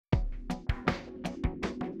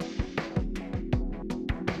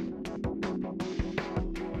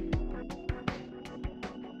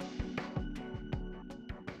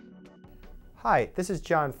Hi, this is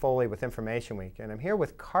John Foley with Information Week, and I'm here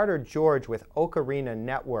with Carter George with Ocarina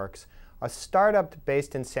Networks, a startup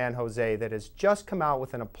based in San Jose that has just come out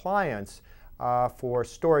with an appliance for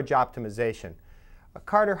storage optimization.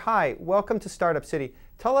 Carter, hi, welcome to Startup City.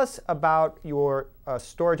 Tell us about your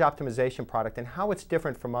storage optimization product and how it's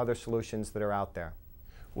different from other solutions that are out there.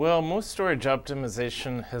 Well, most storage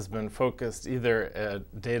optimization has been focused either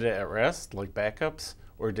at data at rest, like backups,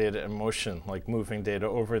 or data in motion, like moving data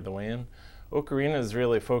over the WAN. Ocarina is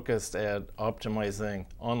really focused at optimizing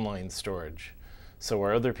online storage. So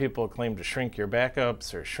where other people claim to shrink your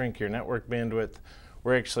backups or shrink your network bandwidth,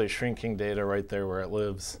 we're actually shrinking data right there where it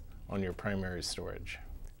lives on your primary storage.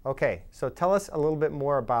 Okay, so tell us a little bit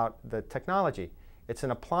more about the technology. It's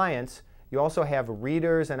an appliance. You also have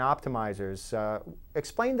readers and optimizers.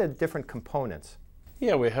 Explain the different components.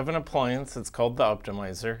 Yeah, we have an appliance. It's called the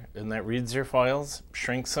optimizer, and that reads your files,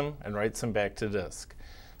 shrinks them, and writes them back to disk.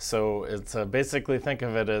 So it's basically think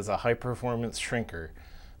of it as a high-performance shrinker.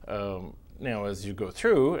 Now, as you go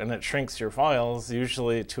through and it shrinks your files,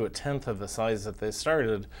 usually to 1/10 of the size that they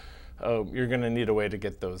started, you're going to need a way to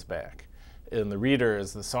get those back. And the reader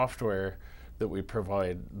is the software that we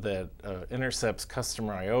provide that intercepts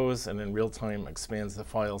customer IOs and in real time expands the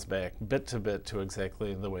files back bit to bit to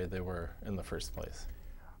exactly the way they were in the first place.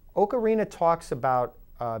 Ocarina talks about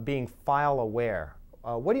being file aware.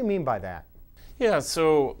 What do you mean by that? Yeah,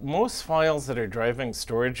 so most files that are driving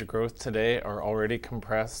storage growth today are already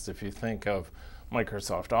compressed. If you think of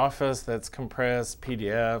Microsoft Office, that's compressed,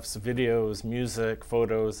 PDFs, videos, music,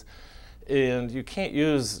 photos, and you can't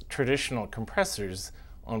use traditional compressors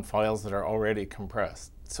on files that are already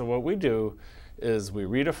compressed. So what we do is we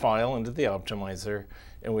read a file into the optimizer,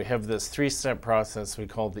 and we have this three-step process we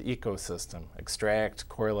call the ecosystem: extract,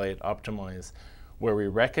 correlate, optimize, where we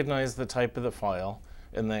recognize the type of the file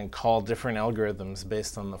and then call different algorithms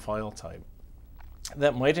based on the file type.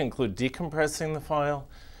 That might include decompressing the file.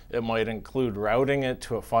 It might include routing it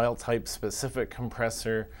to a file type specific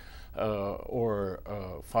compressor or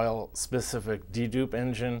a file specific dedupe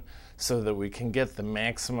engine so that we can get the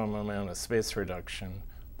maximum amount of space reduction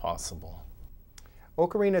possible.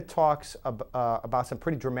 Ocarina talks about some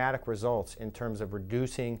pretty dramatic results in terms of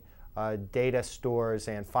reducing data stores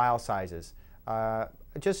and file sizes.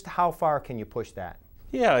 Just how far can you push that?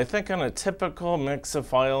 Yeah, I think on a typical mix of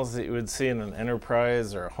files that you would see in an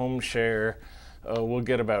enterprise or a home share, we'll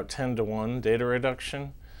get about 10-to-1 data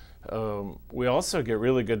reduction. We also get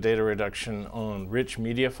really good data reduction on rich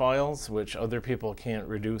media files, which other people can't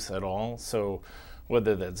reduce at all. So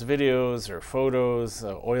whether that's videos or photos,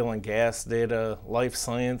 oil and gas data, life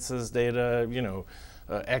sciences data,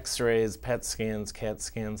 x-rays, PET scans, CAT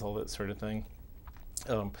scans, all that sort of thing.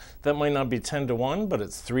 That might not be 10-to-1, but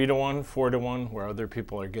it's 3-to-1, 4-to-1, where other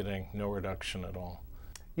people are getting no reduction at all.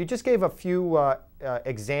 You just gave a few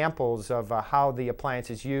examples of how the appliance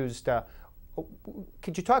is used.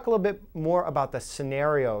 Could you talk a little bit more about the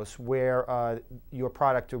scenarios where your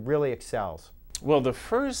product really excels? Well, the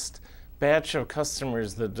first batch of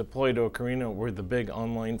customers that deployed Ocarina were the big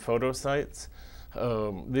online photo sites.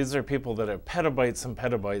 These are people that have petabytes and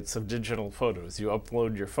petabytes of digital photos. You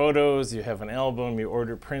upload your photos, you have an album, you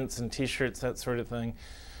order prints and t-shirts, that sort of thing.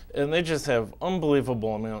 And they just have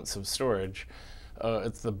unbelievable amounts of storage.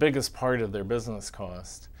 It's the biggest part of their business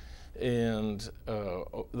cost. And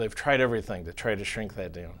they've tried everything to try to shrink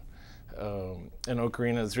that down. And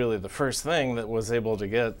Ocarina is really the first thing that was able to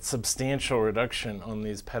get substantial reduction on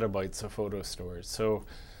these petabytes of photo stores. So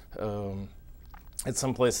at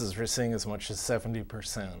some places we're seeing as much as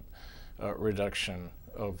 70% reduction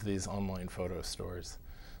of these online photo stores.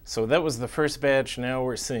 So that was the first batch. Now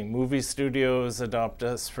we're seeing movie studios adopt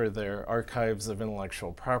us for their archives of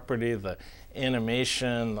intellectual property, the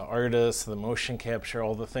animation, the artists, the motion capture,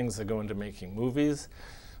 all the things that go into making movies.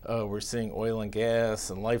 We're seeing oil and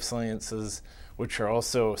gas and life sciences, which are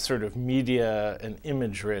also sort of media and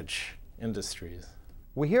image-rich industries.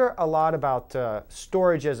 We hear a lot about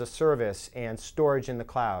storage as a service and storage in the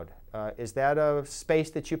cloud. Is that a space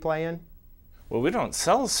that you play in? Well, we don't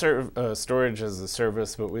sell storage as a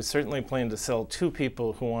service, but we certainly plan to sell to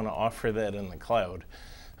people who want to offer that in the cloud.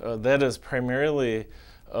 That is primarily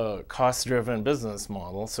a cost-driven business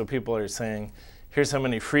model. So people are saying, here's how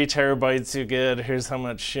many free terabytes you get, here's how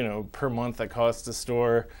much per month it costs to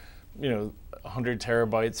store 100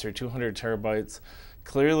 terabytes or 200 terabytes.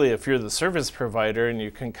 Clearly, if you're the service provider and you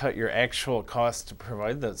can cut your actual cost to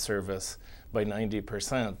provide that service by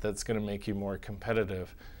 90%, that's going to make you more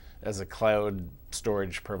competitive as a cloud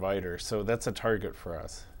storage provider. So that's a target for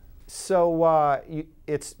us. So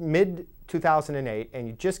it's mid-2008, and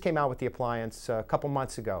you just came out with the appliance a couple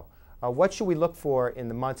months ago. What should we look for in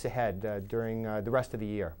the months ahead during the rest of the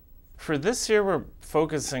year? For this year, we're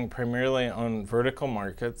focusing primarily on vertical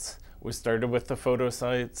markets. We started with the photo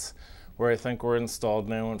sites, where I think we're installed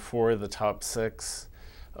now in 4 of the top 6.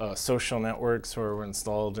 Social networks, where we're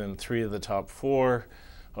installed in 3 of the top 4.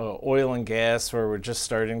 Oil and gas, where we're just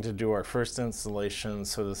starting to do our first installation.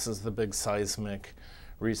 So this is the big seismic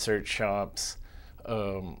research shops.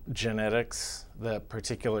 Genetics, that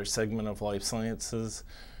particular segment of life sciences,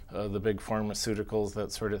 the big pharmaceuticals,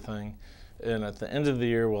 that sort of thing. And at the end of the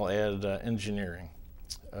year, we'll add engineering.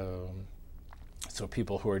 So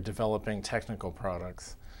people who are developing technical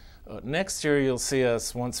products. Next year, you'll see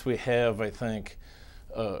us, once we have, I think,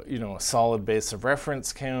 a solid base of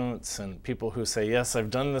reference counts and people who say, yes, I've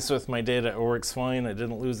done this with my data, it works fine, I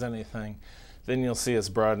didn't lose anything, then you'll see us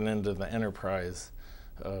broaden into the enterprise,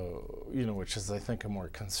 which is, I think, a more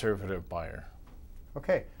conservative buyer.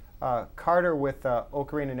 Okay. Carter with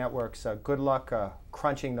Ocarina Networks, good luck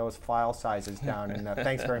crunching those file sizes down, and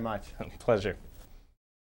thanks very much. Pleasure.